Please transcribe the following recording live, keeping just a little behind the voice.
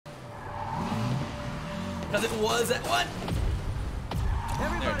Because it was at what?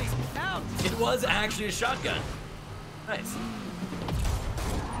 Everybody, out! It was actually a shotgun. Nice.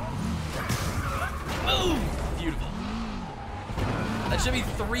 Boom! Beautiful. That should be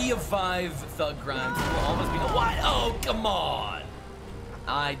 3 of 5 thug crimes. Will almost be what? Oh, come on!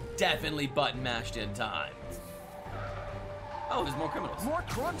 I definitely button mashed in time. Oh, there's more criminals. More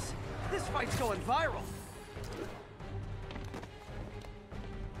crooks? This fight's going viral.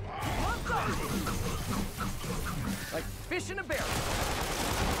 Like fish in a barrel.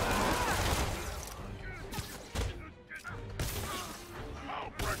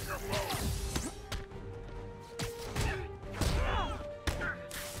 I'll break your bones.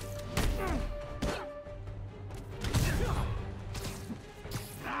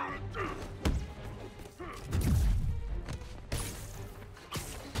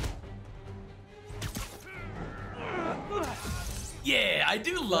 Yeah, I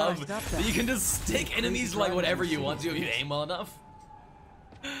do love that you can just stick enemies like whatever you want to if you aim well enough.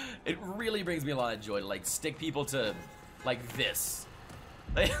 It really brings me a lot of joy to like stick people to like this.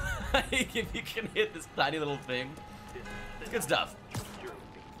 Like, if you can hit this tiny little thing. It's good stuff.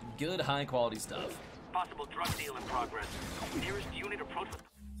 Good high quality stuff. Possible drug deal in progress. Nearest unit approach with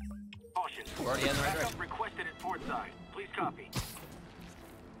caution. We're already in the right direction. Requested at port side. Please copy.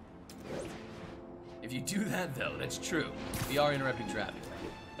 If you do that, though, that's true. We are interrupting traffic.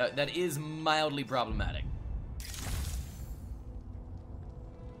 That is mildly problematic.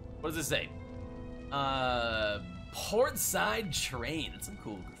 What does it say? Port side train. That's some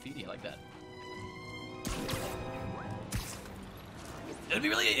cool graffiti. I like that.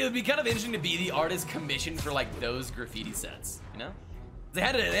 It would be kind of interesting to be the artist commissioned for like those graffiti sets. You know? They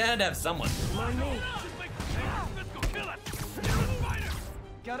had to have someone.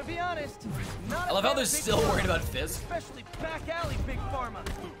 Gotta be honest. I love how they're still worried about Fizz. Especially back alley Big Pharma.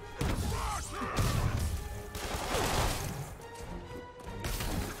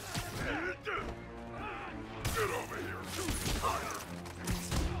 Get over here.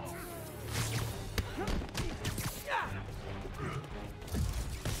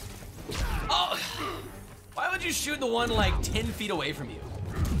 Oh! Why would you shoot the one like 10 feet away from you?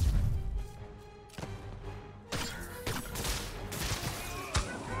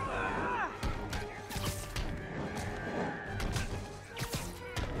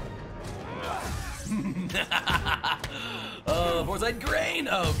 Oh, portside grain!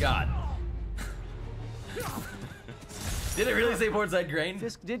 Oh god. Did it really say portside grain?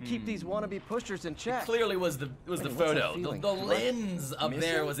 Fisk did keep these wannabe pushers in check. It clearly was the photo. The lens up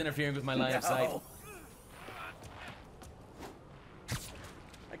there was interfering with my line of sight.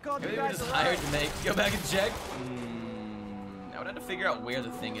 I called you Maybe we guys just hired to make. Go back and check. I would have to figure out where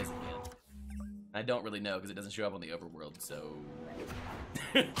the thing is again. I don't really know because it doesn't show up on the overworld. So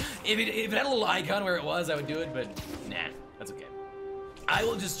if it had a little icon where it was, I would do it. But nah, that's okay. I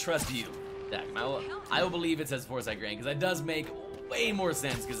will just trust you, Dak. I will believe it says Foresight Grain because that does make way more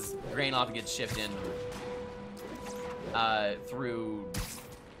sense because grain often gets shipped in through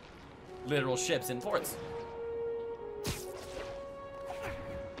literal ships in ports.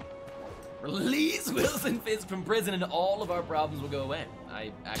 Release Wilson Fisk from prison and all of our problems will go away.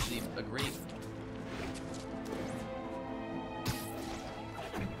 I actually agree.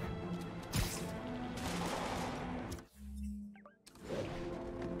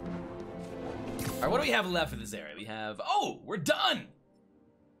 All right, what do we have left in this area? We have, oh, we're done.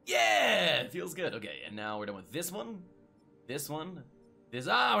 Yeah, feels good. Okay, and now we're done with this one, this, we're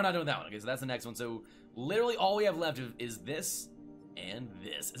not doing that one. Okay, so that's the next one. So literally all we have left is this and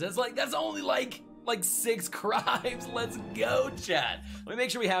this. So it's like, that's only like 6 crimes. Let's go, chat. Let me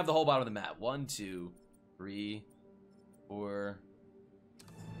make sure we have the whole bottom of the map. 1, 2, 3, 4.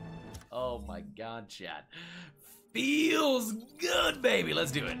 Oh my god, chat. Feels good, baby.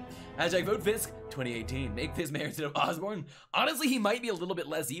 Let's do it. Hashtag vote Fisk 2018. Make Fisk mayor instead of Osborne. Honestly, he might be a little bit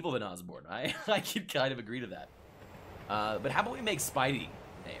less evil than Osborne. I could kind of agree to that. But how about we make Spidey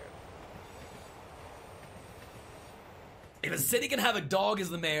mayor? If a city can have a dog as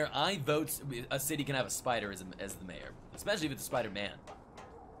the mayor, I vote a city can have a spider as the mayor. Especially if it's a Spider-Man.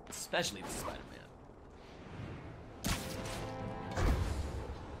 Especially if it's a Spider-Man.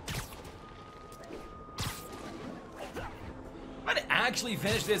 I might actually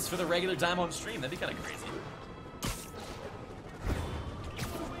finish this for the regular time on stream. That'd be kind of crazy.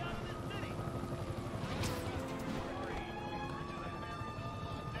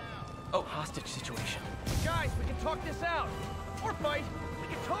 Oh, hostage situation. Guys, we can talk this out. Or fight. We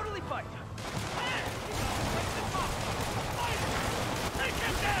can totally fight. Take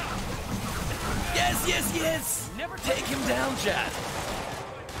him down! Yes, yes, yes! Never take him down, chat.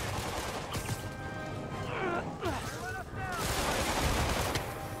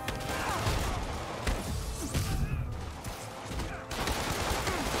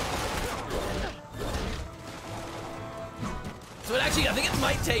 Actually, I think it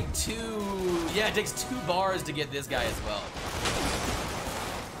might take 2. Yeah, it takes 2 bars to get this guy as well.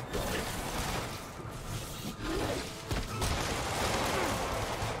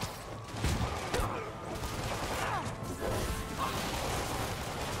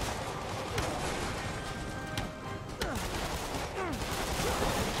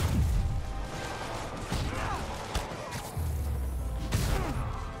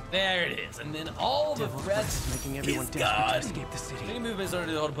 There it is, and then all the threats making everyone is desperate gone. to escape the city. Any movements under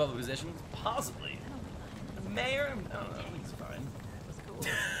the hold of public position? Possibly. The mayor? I don't know, he's fine.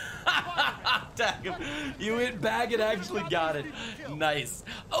 Tag him. You went back and actually got it. Nice.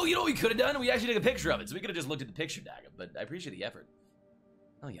 Oh, you know what we could have done? We actually took a picture of it, so we could have just looked at the picture, Daggum, but I appreciate the effort.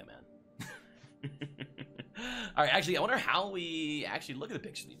 Oh yeah, man. Alright, actually, I wonder how we actually look at the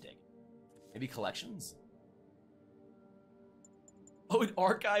pictures we take. Maybe collections? Oh, it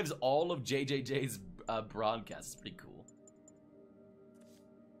archives all of JJJ's broadcasts. It's pretty cool.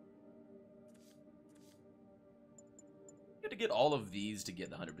 You have to get all of these to get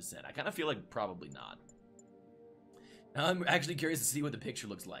the 100%. I kind of feel like probably not. Now I'm actually curious to see what the picture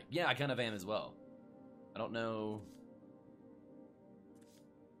looks like. Yeah, I kind of am as well. I don't know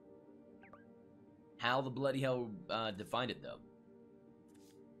how the bloody hell defined it though.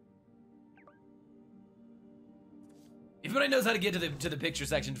 If anybody knows how to get to the picture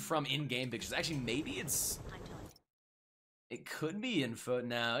section from in-game pictures, actually maybe it could be info.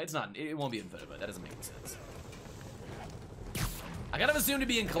 No, it's not. It won't be info, but that doesn't make any sense. I kind of assumed it'd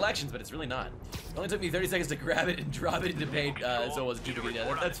be in collections, but it's really not. It only took me 30 seconds to grab it and drop it into paint, so it was duplicate.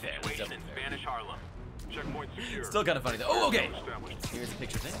 Yeah, that's fair. That's definitely fair. Spanish Harlem. Checkpoint secure. Still kind of funny though. Oh, okay. Here's the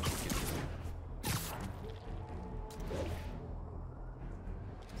picture thing.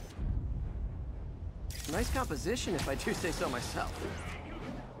 Nice composition, if I do say so myself.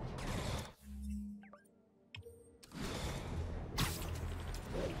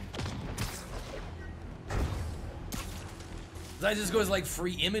 That just goes like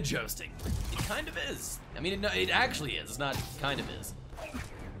free image hosting. It kind of is. I mean, it actually is. It's not kind of is.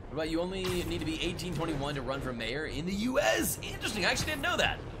 What about you only need to be 18, 21 to run for mayor in the U.S.? Interesting. I actually didn't know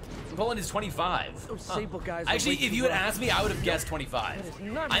that. Poland is 25. Those Sable guys are Actually, way if too you had rough. asked me, I would have guessed 25.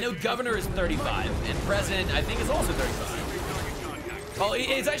 I know governor is 35, and president, I think, is also 35. Well,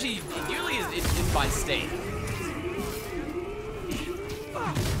 it's actually, usually it's by state.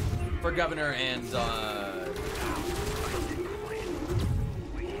 For governor and,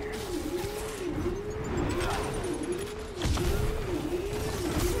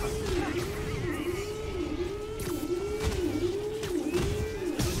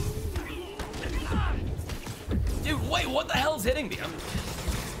 Dude, wait, what the hell's hitting me?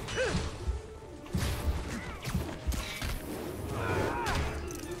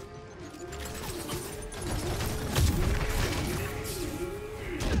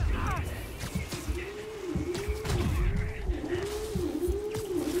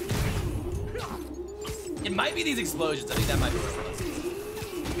 It might be these explosions. I think that might be what it was.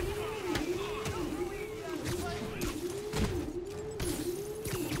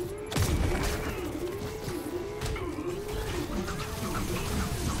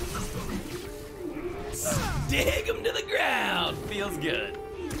 Dig him to the ground. Feels good.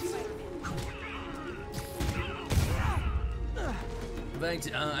 I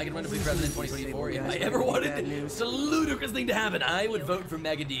can run to be president in 2024 if I ever wanted it. It's a ludicrous thing to happen. I would vote for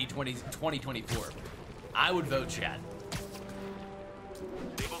Mega D 2024. I would vote Chad.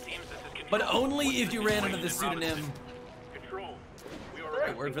 But only if you ran under the pseudonym.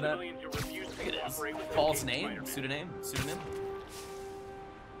 Right word for that. I think it is. False name? Pseudonym?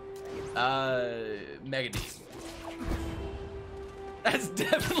 Mega D. That's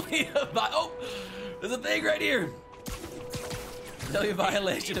definitely a oh, there's a thing right here. Tell you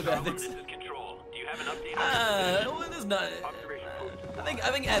violation of ethics. Well, it is not.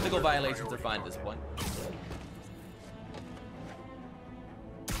 I think ethical violations are fine at this point.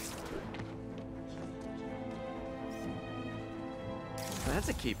 That's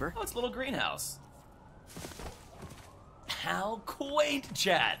a keeper. Oh, it's a little greenhouse. How quaint,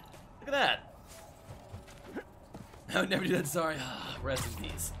 Chad. Look at that. I would never do that, sorry. Rest in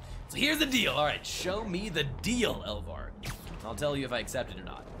peace. So here's the deal. All right, show me the deal, Elvard. I'll tell you if I accept it or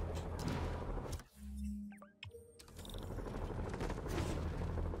not.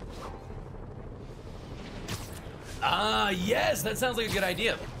 Yes, that sounds like a good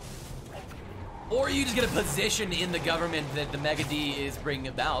idea. Or you just get a position in the government that the Mega D is bringing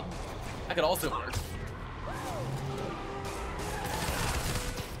about. That could also work.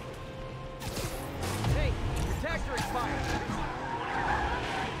 Hey, your tags are expired.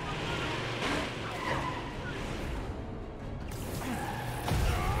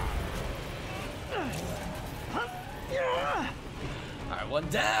 Alright, one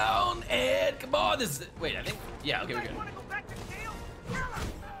down, and come on, this is, wait, I think, yeah, okay, we're good.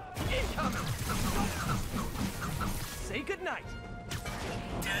 Say goodnight.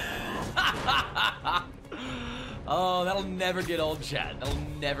 Oh, that'll never get old, chat. That'll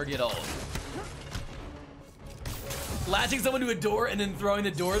never get old. Latching someone to a door and then throwing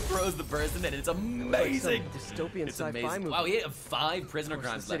the door throws the person, and it's amazing. Like dystopian It's sci-fi amazing. movie. Wow, we have 5 prisoner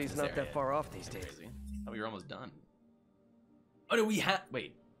crimes The left in city's this not area. that far off these days. Crazy. Oh, we were almost done. Oh no, we had.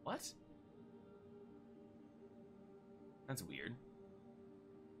 Wait, what? That's weird.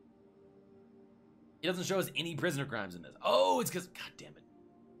 It doesn't show us any prisoner crimes in this. Oh, it's because. God damn it.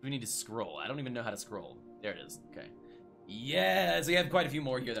 We need to scroll. I don't even know how to scroll. There it is. Okay. Yes, we have quite a few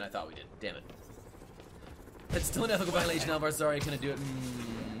more here than I thought we did. Damn it. It's still an ethical violation, Alvar. Sorry, I couldn't do it.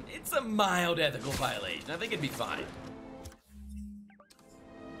 It's a mild ethical violation. I think it'd be fine.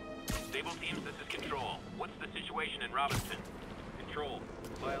 Stable teams, this is Control. What's the situation in Robinson? Control.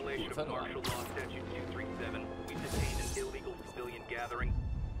 Violation of Martial Law Statute 237. We detained an illegal civilian gathering.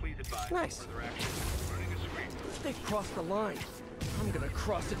 Please advise Nice. further action. Running a sweep. They've crossed the line. I'm gonna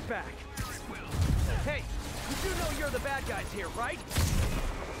cross it back. Hey, you do know you're the bad guys here, right?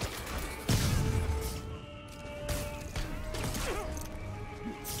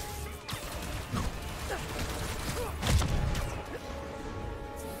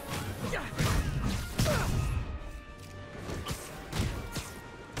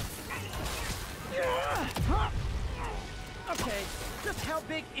 Okay, just how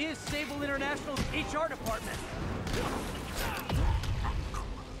big is Sable International's HR department?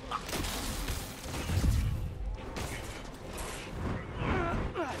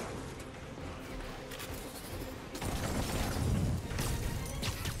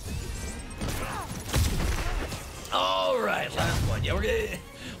 All right, last one. Yeah,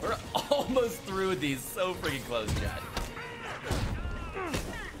 we're almost through with these. So freaking close, chat.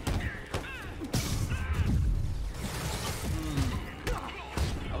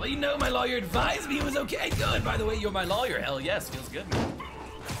 I'll let you know my lawyer advised me it was okay. Good. By the way, you're my lawyer. Hell yes, feels good.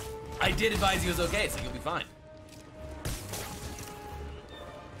 I did advise you it was okay, so you'll be fine.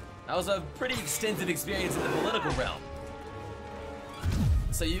 That was a pretty extensive experience in the political realm.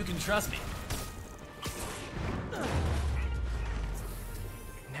 So you can trust me.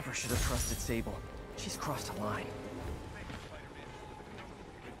 Never should have trusted Sable. She's crossed a line.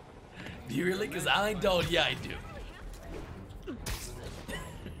 Do you really? Because I don't. Yeah, I do.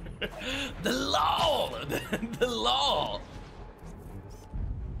 The law! The law!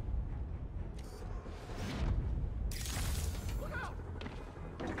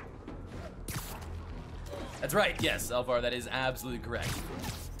 That's right, yes, Alvar, that is absolutely correct.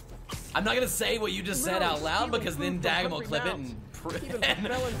 I'm not gonna say what you just said out loud because then Daggum will clip it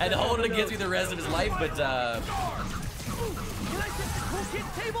and hold it against me the rest of his life, but Can I sit the cool kids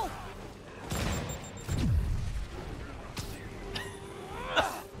table?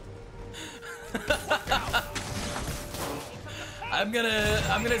 I'm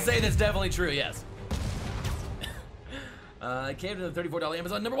gonna say that's definitely true, yes. I came to the $34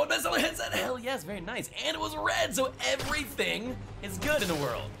 Amazon #1 bestseller headset. Hell yes, very nice. And it was red, so everything is good in the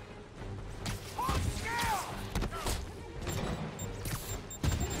world.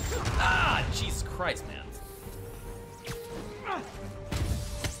 Ah, Jesus Christ, man.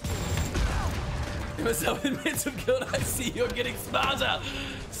 It was so invincible good. I see you're getting smarter.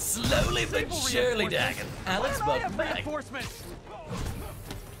 Slowly but surely, Daggum. Alex, welcome back. Reinforcements.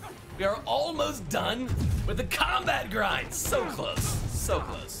 We are almost done with the combat grind. So close. So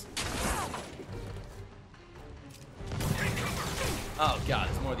close. Oh god,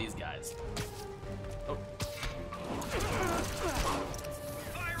 there's more of these guys. Oh.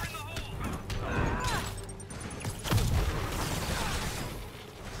 Fire in the hole!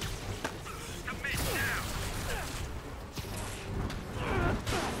 Commit now!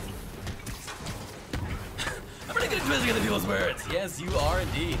 I'm pretty good at twisting other people's words. Yes, you are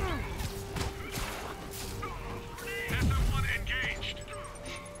indeed. SO1 engaged.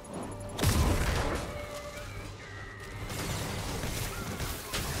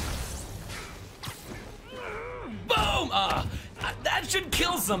 Boom! That should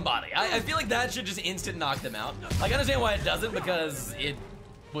kill somebody. I feel like that should just instant knock them out. Like, I understand why it doesn't, because it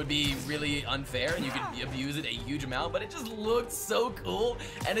would be really unfair and you could abuse it a huge amount, but it just looks so cool,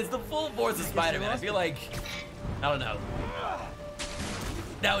 and it's the full force of Spider-Man. I feel like, I don't know.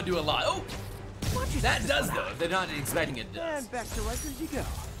 That would do a lot. Oh! That does, though. If they're not expecting it, it does. And back to Rikers you go.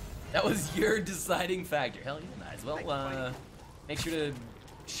 That was your deciding factor. Hell yeah, nice. Well, make sure to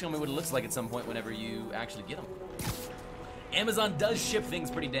show me what it looks like at some point whenever you actually get them. Amazon does ship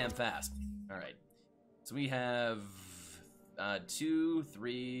things pretty damn fast. All right. So we have 2,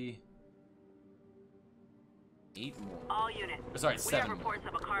 3, 8 more. All units. Oh, sorry, We 7 have more. reports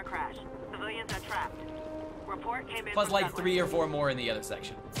of a car crash. Civilians are trapped. Report came in Plus from like Douglas. 3 or 4 more in the other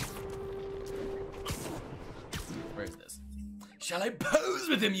section. Where is this? Shall I pose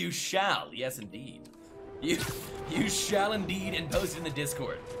with him? You shall. Yes, indeed. You shall indeed, and post in the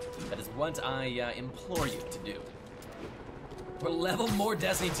Discord. That is what I implore you to do. For level more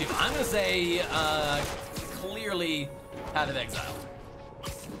Destiny 2. I'm gonna say clearly Path of Exile.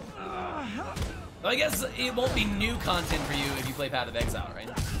 Well, I guess it won't be new content for you if you play Path of Exile, right?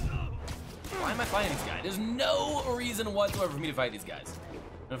 Why am I fighting these guys? There's no reason whatsoever for me to fight these guys.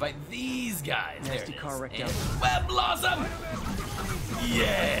 I'm gonna fight these guys. Nasty there it car is. wreck And down. Web Blossom!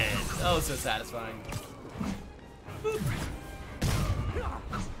 Yes! Oh, so satisfying.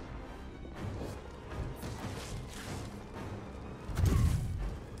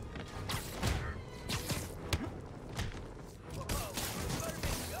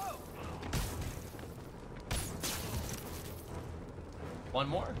 One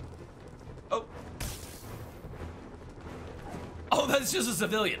more. Oh. Oh, that's just a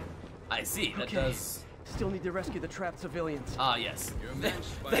civilian. I see. That Okay. does. Still need to rescue the trapped civilians. Ah, yes.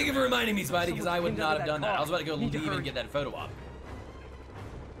 Thank you for reminding me, Spidey, because I would Someone's not have pinned done under that. that I was about to go car. Need to leave and hurry. get that photo op.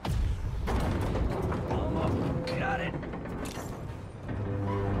 Got it.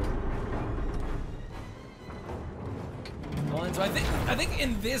 Well, and so I think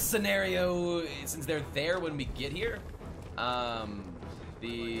in this scenario, since they're there when we get here,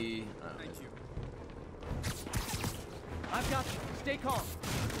 the. Thank you. I've got you. Stay calm.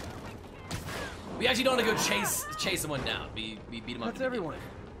 We actually don't want to go chase someone down. We beat him up. That's everyone.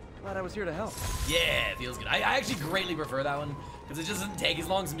 Glad I was here to help. Yeah, it feels good. I actually greatly prefer that one because it just doesn't take as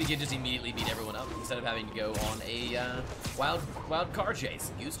long as we can just immediately beat everyone up instead of having to go on a wild car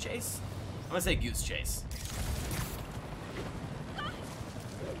chase. Goose chase? I'm gonna say goose chase.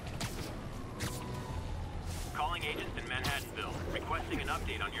 Calling agents in Manhattanville, requesting an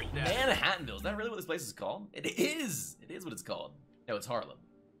update on your status. Manhattanville. Is that really what this place is called? It is. It is what it's called. No, it's Harlem.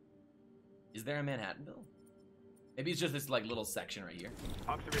 Is there a Manhattanville? Maybe it's just this like little section right here.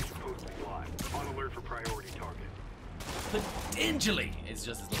 Observation post is live. On alert for priority target. Potentially, it's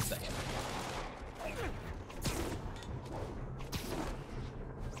just this little section.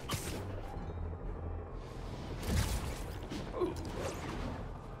 Ooh.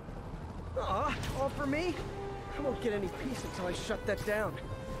 Aw, all for me? I won't get any peace until I shut that down.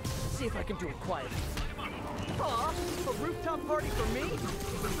 See if I can do it quietly. Aw, a rooftop party for me?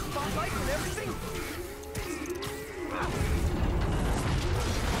 Spotlights and everything?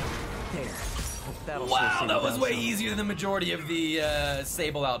 There. Hope that'll Wow, slow that was down way some. easier than the majority of the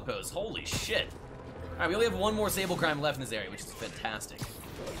Sable outposts. Holy shit. Alright, we only have one more Sable crime left in this area, which is fantastic.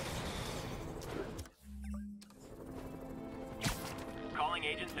 Calling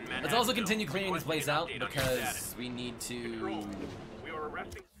agents in Manhattanville. Let's also continue cleaning this place out requesting an update on your status. because we need to Control. We are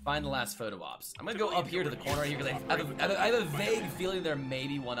arresting. find the last photo ops. I'm gonna go up here to the corner right here because I have a vague feeling there may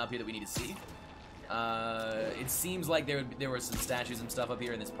be one up here that we need to see. It seems like there were some statues and stuff up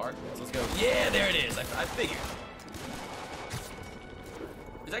here in this park. So let's go. Yeah, there it is. I figured.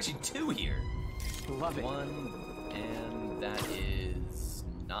 There's actually 2 here. Love it. 1, and that is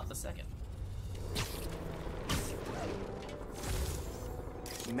not the second.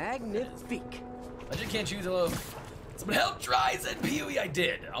 Magnifique. I just can't choose. Hello. Someone help try, said Pee-wee. I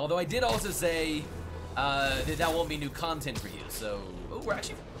did. Although I did also say that won't be new content for you. So, we're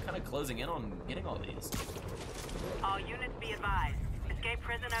actually kind of closing in on getting all these. All units be advised. Escaped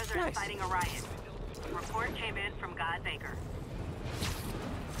prisoners are Nice. inciting a riot. Report came in from God's Acre.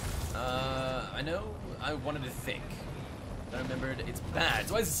 I know I wanted to think. I remembered it's bad,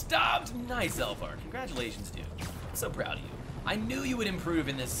 so I stopped. Nice, Elfar. Congratulations, dude. I'm so proud of you. I knew you would improve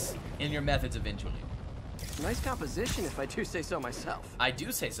in your methods eventually. Nice composition, if I do say so myself. I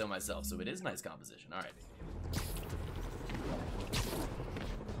do say so myself, so it is nice composition. All right.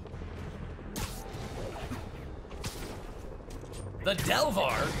 The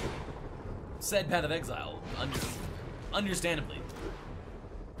Delvar said Path of Exile, understandably.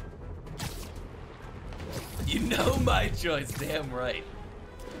 You know my choice, damn right.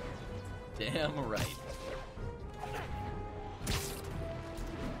 Damn right.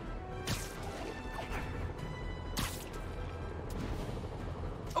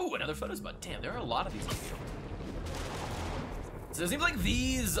 Oh, another photo spot. Damn, there are a lot of these up here. So it seems like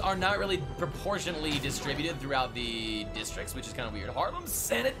these are not really proportionately distributed throughout the districts, which is kind of weird. Harlem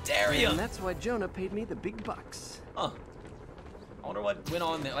Sanitarium! And that's why Jonah paid me the big bucks. Huh. I wonder what went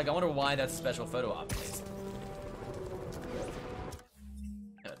on there. Like, I wonder why that's a special photo op place.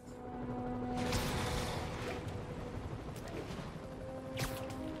 Good.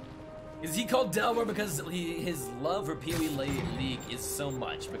 Is he called Delvar because his love for PoE League is so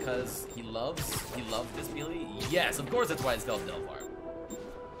much? Because he loved this PoE? Yes, of course that's why it's called Delvar.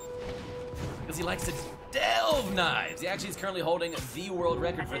 Because he likes to delve knives. He actually is currently holding the world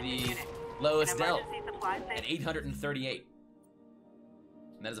record for the lowest delve at 838.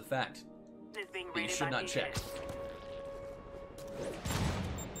 And that is a fact that you should not check.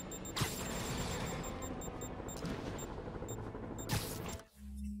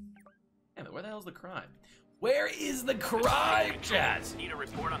 Where the hell's the crime? Where is the crime, chat? Need a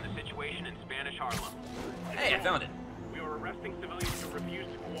report on the situation in Spanish Harlem. Hey, I found it. We are arresting civilians who refuse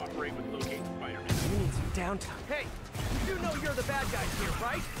to cooperate with locating Spider-Man. We need some downtime. Hey, you know you're the bad guys here,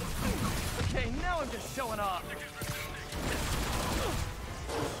 right? Okay, now I'm just showing off.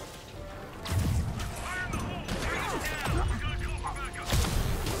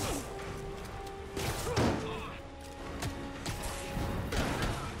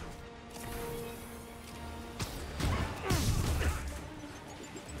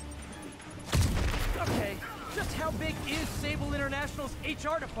 Okay, just how big is Sable International's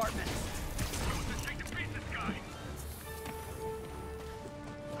HR department?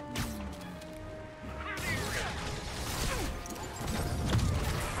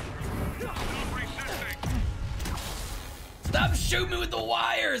 Stop shooting me with the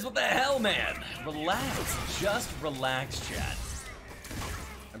wires! What the hell, man? Relax. Just relax, chat.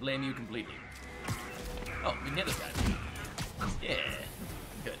 I blame you completely. Oh, we can hit this guy. Yeah.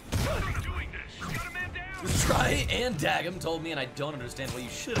 Good. Just try and dag him told me, and I don't understand what you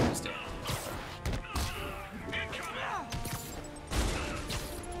should understand.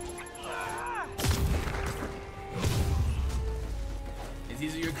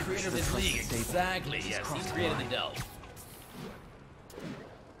 He's your creator of this league. Exactly, yes. He created the delve.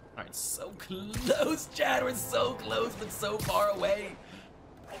 Alright, so close, Chad. We're so close, but so far away.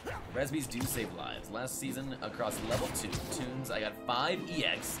 Recipes do save lives. Last season, across level 2 tunes, I got 5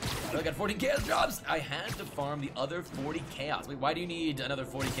 EX. I got 40 chaos drops. I had to farm the other 40 chaos. Wait, why do you need another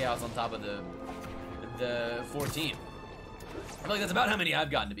 40 chaos on top of the 14? I feel like that's about how many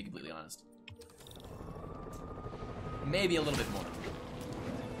I've gotten, to be completely honest. Maybe a little bit more.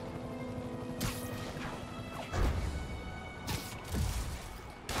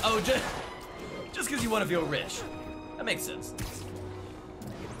 Oh, just because you want to feel rich. That makes sense.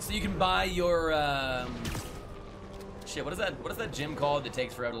 So you can buy your, shit, what is that gym called that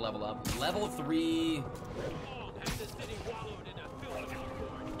takes forever to level up? Level 3...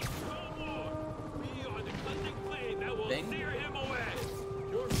 thing?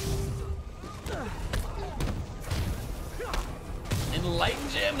 Enlighten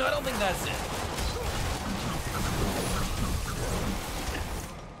gym? No, I don't think that's it.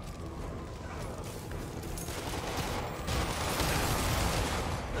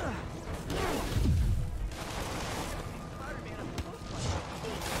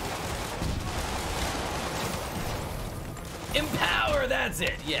 Empower, that's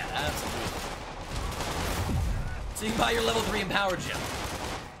it. Yeah, absolutely. So you can buy your level 3 Empower gem.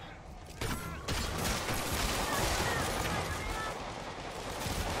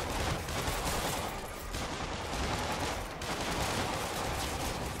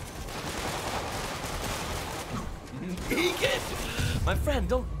 My friend,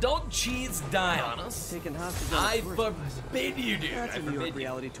 don't cheese die on us. Taking hostages. I forbid you, dude. That's I a New York forbid you.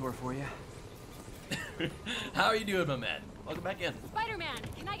 reality tour for you. How are you doing, my man? Welcome back in. Spider-Man,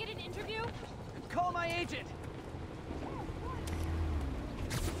 can I get an interview? Call my agent.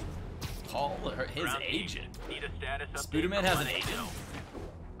 Call his Ground team, agent. Need a status update Spiderman from has an 180. agent.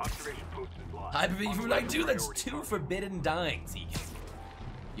 Observation post is live. I believe you On like, alert dude, for that's priority 2 target. forbidden dying, Zeke.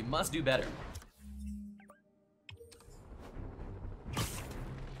 You must do better.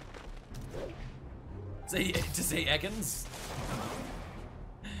 Say Ekans?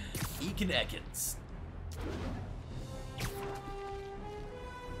 Ekin Ekans.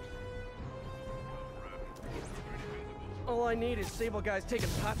 All I need is Sable guys taking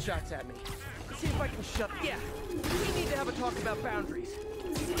pot shots at me. See if I can shut. Yeah, we need to have a talk about boundaries.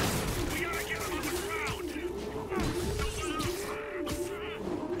 We gotta get him on the ground!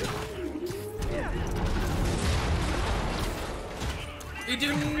 You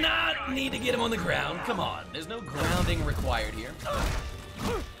do not need to get him on the ground. Come on, there's no grounding required here.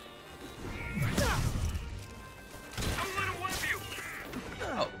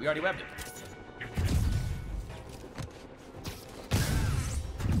 Oh, we already webbed him.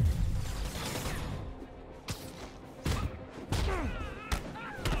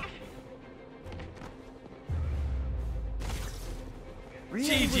 Really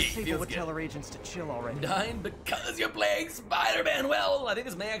GG, wish Sable feels would good. tell her agents to chill already. 9 because you're playing Spider-Man. Well, I think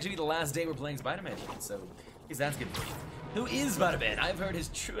this may actually be the last day we're playing Spider-Man, so I guess that's good for you. Who is Spider-Man? I've heard his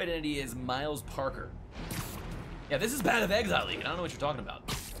true identity is Miles Parker. Yeah, this is Path of Exile League. I don't know what you're talking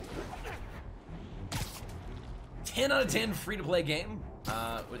about. 10 out of 10 free-to-play game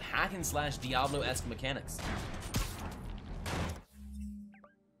with hack and slash Diablo-esque mechanics.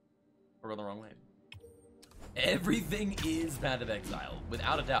 We're going the wrong way. Everything is Path of Exile,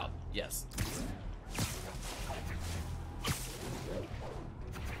 without a doubt. Yes.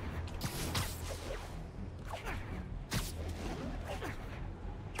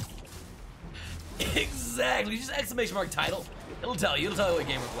 Exactly. Just exclamation mark title. It'll tell you. It'll tell you what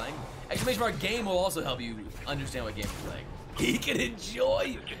game we're playing. Exclamation mark game will also help you understand what game we're playing. He can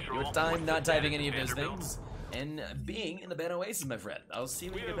enjoy your time not typing any of those things and being in the Ban Oasis, my friend. I'll see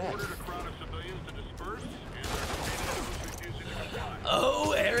you when you get back.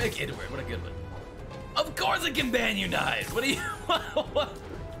 Oh, Eric Edward, what a good one. Of course it can ban you guys. What do you? What?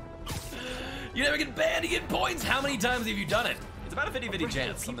 You never get banned. You get points. How many times have you done it? It's about a 50-50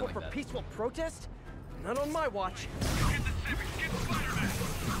 chance, something like for that. peaceful protest? Not on my watch. We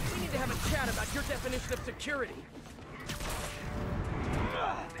need to have a chat about your definition of security.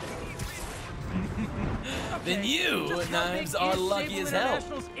 Then you, Just how Knives, big are is lucky Sable as hell.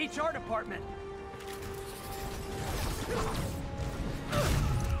 International's HR department.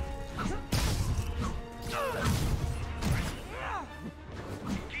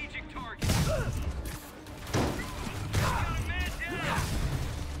 Strategic target.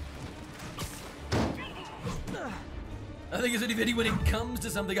 I think it's 50-50 when it comes to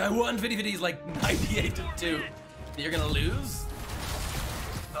something. I won 50-50 is like 98-2. You're gonna lose?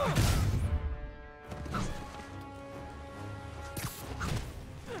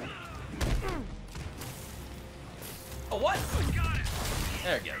 Oh, what?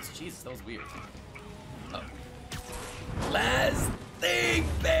 There it goes. Jesus, that was weird. Oh. Last thing,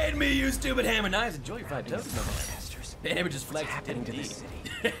 ban me, you stupid hammer knives. Enjoy your 5 tokens, my man. The hammer just flexed indeed.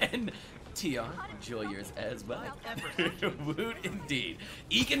 And TR, enjoy yours as well. Woot indeed.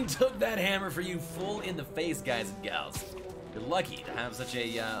 Ekin took that hammer for you full in the face, guys and gals. You're lucky to have such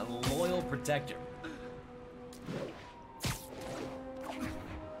a loyal protector.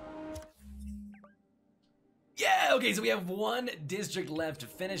 Yeah, okay, so we have one district left to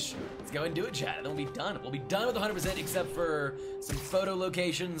finish. Let's go and do it, chat, and then we'll be done. We'll be done with 100% except for some photo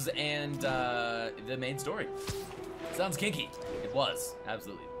locations and the main story. Sounds kinky. It was,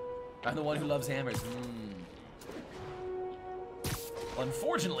 absolutely. I'm the one who loves hammers.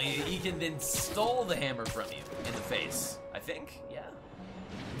 Unfortunately, Ekin then stole the hammer from you in the face. I think, yeah.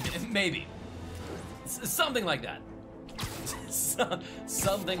 Maybe. Something like that.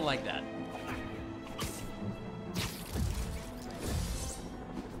 Something like that.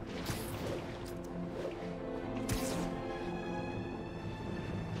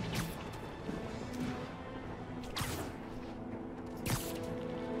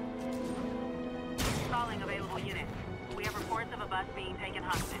 Calling available units. We have reports of a bus being taken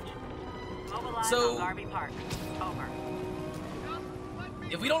hostage. Mobilize So- on Garvey Park. Over.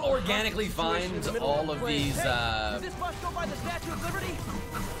 If we don't organically find all of these, Does this bus go by the Statue of Liberty?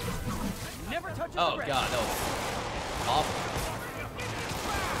 Never touches oh the red. god, that was awful.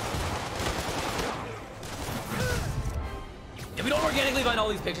 If we don't organically find all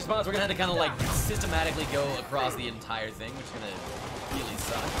these picture spots, we're gonna have to kind of like systematically go across the entire thing, which is gonna really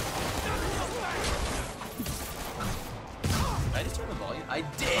suck. Did I just turn the volume? I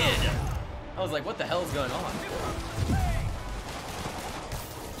did! I was like, what the hell is going on?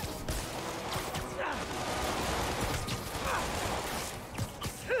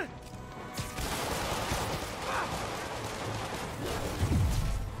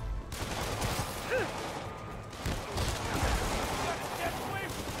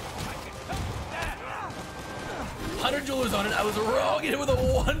 Jewelers on it. I was wrong. Hit it with a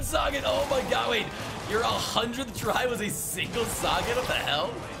 1 socket. Oh my god, wait. Your 100th try was a single socket? What the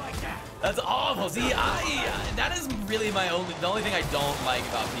hell? That's awful. See, that is really the only thing I don't like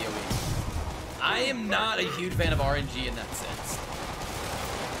about PoE. I am not a huge fan of RNG in that sense.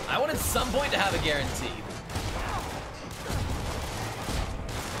 I want at some point to have a guarantee.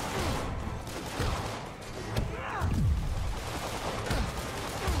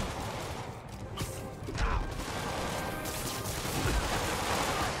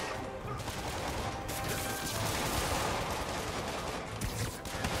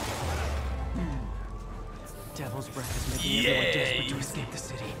 Devil's breath is making everyone desperate to escape the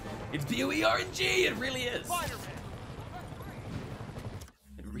city. It's PoE RNG. It really is.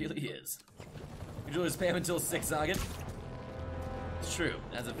 It really is. Usually spam until 6 socket. That's true.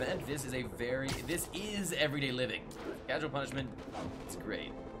 As a vet, this is everyday living. Casual punishment, it's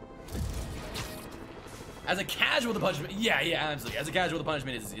great. As a casual, the punishment, yeah, absolutely. As a casual, the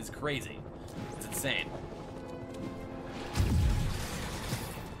punishment is crazy. It's insane.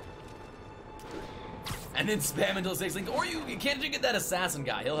 And then spam until 6 links, or you can't get that assassin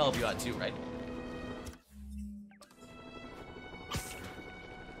guy. He'll help you out too, right?